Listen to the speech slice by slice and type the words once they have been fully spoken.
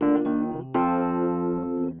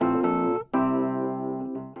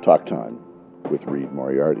Talk Time with Reed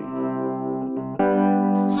Moriarty.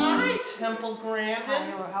 Hi, Temple Grandin.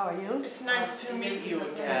 Hi, how are you? It's nice to meet you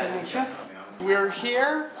again. We're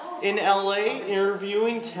here in LA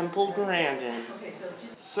interviewing Temple Grandin.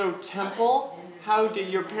 So, Temple, how did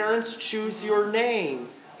your parents choose your name?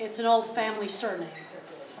 It's an old family surname.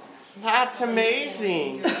 That's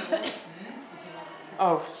amazing.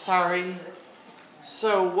 Oh, sorry.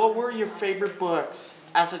 So, what were your favorite books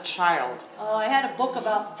as a child? I had a book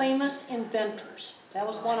about famous inventors. That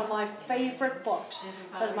was one of my favorite books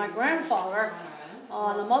because my grandfather,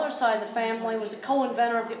 on the mother's side of the family, was the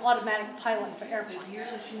co-inventor of the automatic pilot for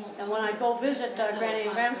airplanes. And when I go visit Granny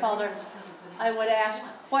and Grandfather, I would ask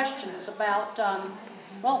questions about,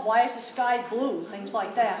 why is the sky blue? Things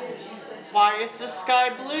like that. Why is the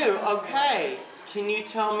sky blue? Okay. Can you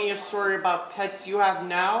tell me a story about pets you have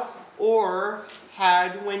now or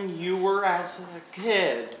had when you were as a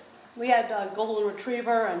kid? We had a golden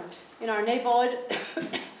retriever, and in our neighborhood,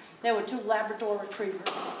 there were 2 Labrador retrievers.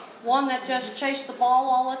 One that just chased the ball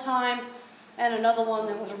all the time, and another one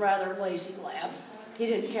that was a rather lazy lab. He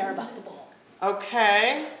didn't care about the ball.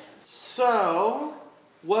 Okay. So,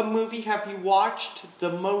 what movie have you watched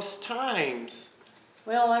the most times?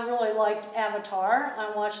 Well, I really liked Avatar.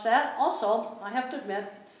 I watched that. Also, I have to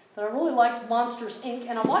admit that I really liked Monsters, Inc.,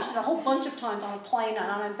 and I watched it a whole bunch of times on a plane, and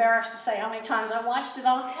I'm embarrassed to say how many times I watched it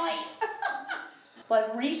on a plane.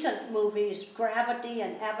 But recent movies, Gravity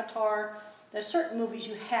and Avatar, there's certain movies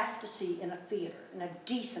you have to see in a theater, in a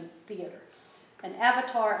decent theater. And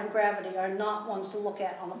Avatar and Gravity are not ones to look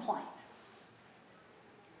at on a plane.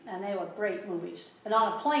 And they were great movies. And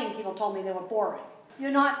on a plane, people told me they were boring.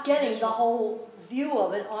 You're not getting the whole view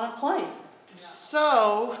of it on a plane.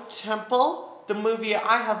 So, Temple, the movie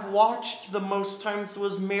I have watched the most times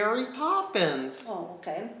was Mary Poppins. Oh,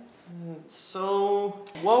 okay. So,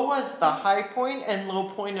 what was the high point and low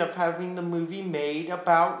point of having the movie made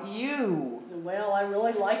about you? Well, I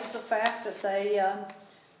really liked the fact that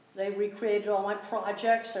they recreated all my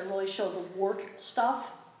projects. They really showed the work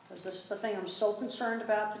stuff, because this is the thing I'm so concerned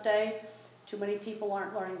about today. Too many people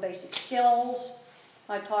aren't learning basic skills.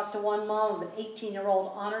 I talked to one mom of an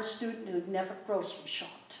 18-year-old honors student who'd never grocery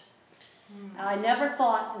shopped. I never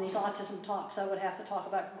thought in these autism talks I would have to talk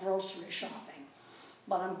about grocery shopping,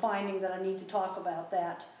 but I'm finding that I need to talk about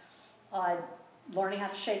that. Learning how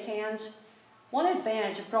to shake hands. One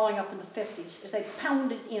advantage of growing up in the 50s is they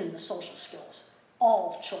pounded in the social skills,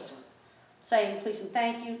 all children. Saying please and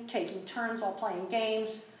thank you, taking turns while playing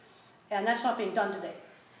games, and that's not being done today.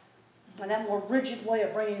 And that more rigid way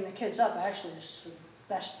of bringing the kids up actually is the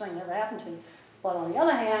best thing that ever happened to me. But on the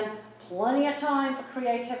other hand, plenty of time for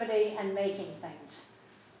creativity and making things.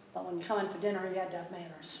 But when you come in for dinner, you had to have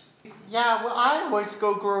manners. Yeah, well, I always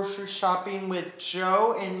go grocery shopping with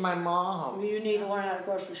Joe and my mom. You need to learn how to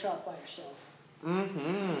grocery shop by yourself.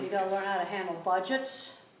 Mm-hmm. You gotta learn how to handle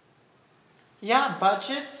budgets. Yeah,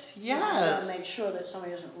 budgets, yes. You gotta make sure that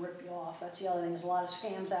somebody doesn't rip you off. That's the other thing. There's a lot of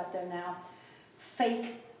scams out there now.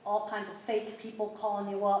 All kinds of fake people calling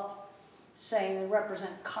you up, saying they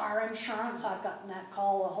represent car insurance. I've gotten that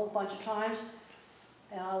call a whole bunch of times.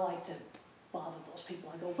 And I like to bother those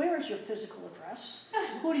people. I go, where is your physical address?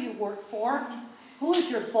 Who do you work for? Who is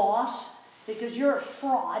your boss? Because you're a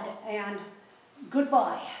fraud, and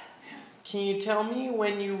goodbye. Can you tell me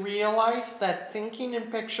when you realized that thinking in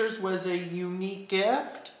pictures was a unique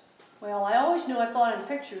gift? Well, I always knew I thought in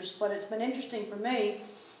pictures, but it's been interesting for me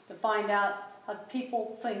to find out how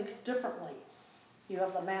people think differently. You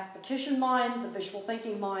have the mathematician mind, the visual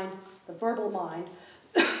thinking mind, the verbal mind.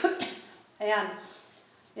 And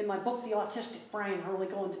in my book, The Autistic Brain, I really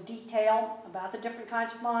go into detail about the different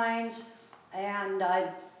kinds of minds and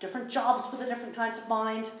different jobs for the different kinds of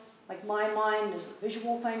mind. Like my mind is a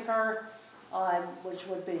visual thinker, which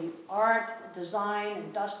would be art, design,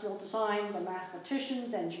 industrial design, the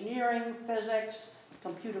mathematicians, engineering, physics,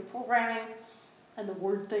 computer programming, and the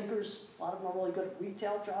word thinkers. A lot of them are really good at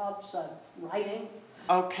retail jobs, writing.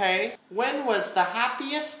 Okay. When was the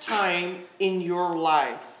happiest time in your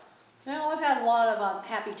life? Well, I've had a lot of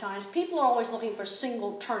happy times. People are always looking for a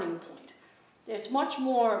single turning point. It's much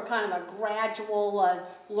more kind of a gradual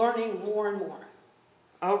learning more and more.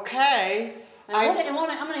 Okay. I'm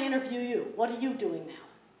going to interview you. What are you doing now?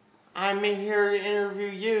 I'm here to interview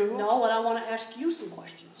you. No, but I want to ask you some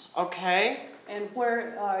questions. Okay. And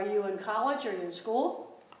where are you in college? Are you in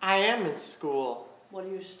school? I am in school. What are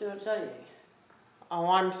you studying?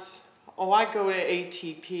 I go to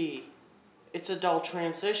ATP. It's Adult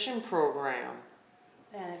Transition Program.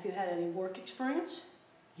 And have you had any work experience?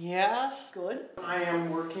 Yes? Good. I am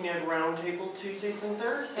working at Round Table Tuesdays and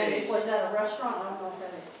Thursdays. And was that a restaurant? I don't know if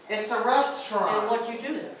that is. It's a restaurant. And what do you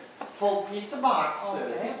do there? Full pizza boxes.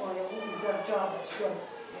 Okay, well, you've got a job that's good.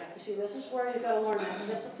 You see, this is where you've got to learn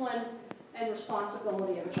the discipline and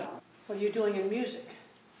responsibility of a job. What are you doing in music?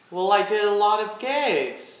 Well, I did a lot of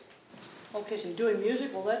gigs. Okay, so you're doing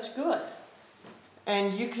music? Well, that's good.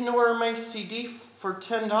 And you can order my CD for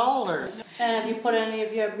 $10. And have you put any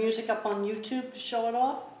of your music up on YouTube to show it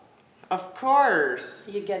off? Of course.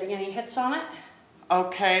 Are you getting any hits on it?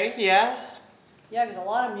 Okay, yes. Yeah, because a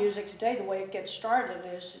lot of music today, the way it gets started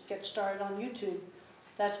is it gets started on YouTube.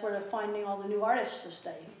 That's where they're finding all the new artists this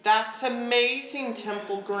day. That's amazing,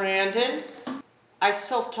 Temple Grandin. I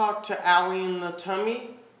self-taught to Allie in the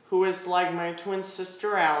tummy, who is like my twin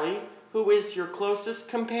sister Allie, who is your closest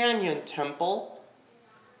companion, Temple.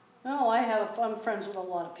 Well, I'm friends with a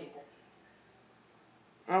lot of people.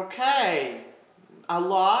 Okay. A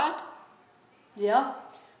lot? Yeah.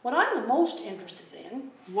 What I'm the most interested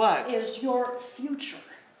in What? is your future.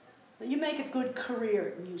 You make a good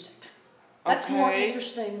career in music. That's more Okay.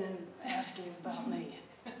 interesting than asking about me.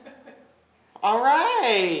 All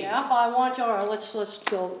right. Yeah, but I want you, all right, let's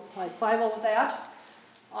go high five over that.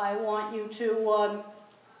 I want you to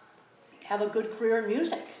have a good career in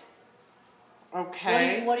music.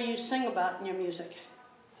 Okay. What do you sing about in your music?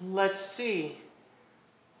 Let's see.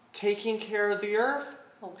 Taking care of the earth.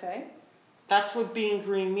 Okay. That's what being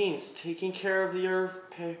green means. Taking care of the earth,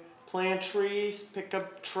 plant trees, pick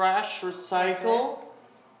up trash, recycle. Okay.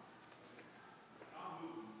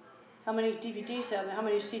 How many how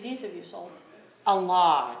many CDs have you sold? A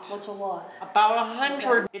lot. What's a lot? About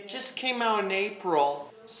 100. It just came out in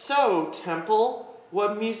April. So, Temple,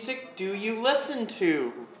 what music do you listen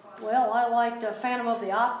to? Well, I liked Phantom of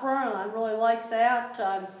the Opera, and I really like that.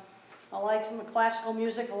 I like some classical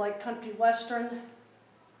music. I like country western.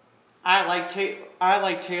 I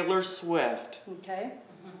like Taylor Swift. Okay.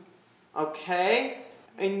 Okay.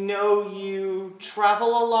 I know you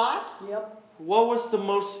travel a lot. Yep. What was the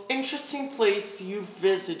most interesting place you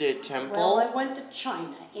visited, Temple? Well, I went to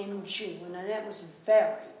China in June, and it was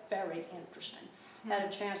very, very interesting. Had a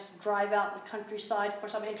chance to drive out in the countryside. Of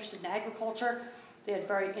course, I'm interested in agriculture. They had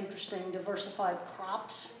very interesting, diversified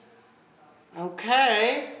crops.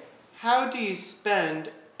 Okay. How do you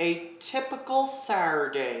spend a typical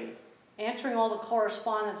Saturday? Answering all the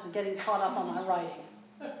correspondence and getting caught up on my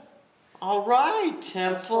writing. All right, That's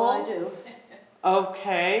Temple. what I do.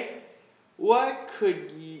 Okay. What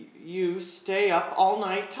could you stay up all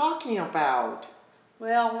night talking about?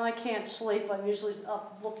 Well, when I can't sleep, I'm usually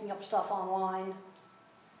up looking up stuff online.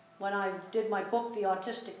 When I did my book, The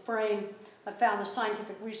Autistic Brain, I found the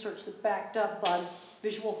scientific research that backed up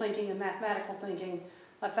visual thinking and mathematical thinking.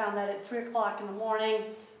 I found that at 3 o'clock in the morning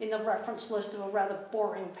in the reference list of a rather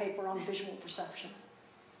boring paper on visual perception.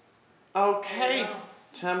 Okay,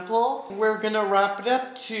 Temple. We're gonna wrap it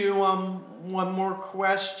up to one more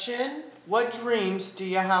question. What dreams do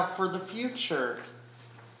you have for the future?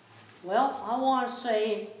 Well, I want to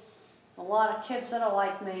say a lot of kids that are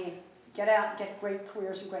like me get out and get great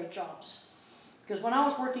careers and great jobs. Because when I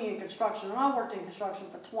was working in construction, and I worked in construction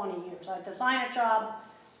for 20 years, I designed a job,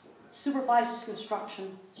 supervised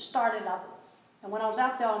construction, started up, and when I was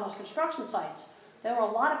out there on those construction sites, there were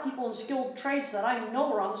a lot of people in skilled trades that I know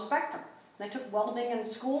were on the spectrum. They took welding in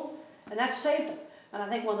school, and that saved them. And I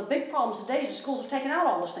think one of the big problems today is the schools have taken out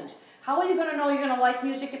all those things. How are you going to know you're going to like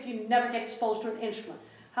music if you never get exposed to an instrument?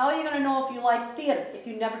 How are you going to know if you like theater if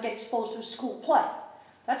you never get exposed to a school play?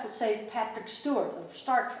 That's what saved Patrick Stewart of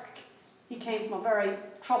Star Trek. He came from a very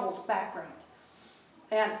troubled background.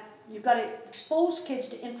 And you've got to expose kids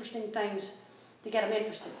to interesting things to get them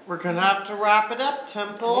interested. We're gonna have to wrap it up,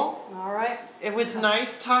 Temple. All right. It was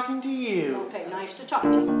nice talking to you. Okay, nice to talk to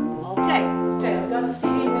you. Okay, I've got the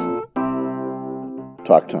CD.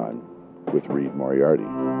 Talk Time with Reed Moriarty.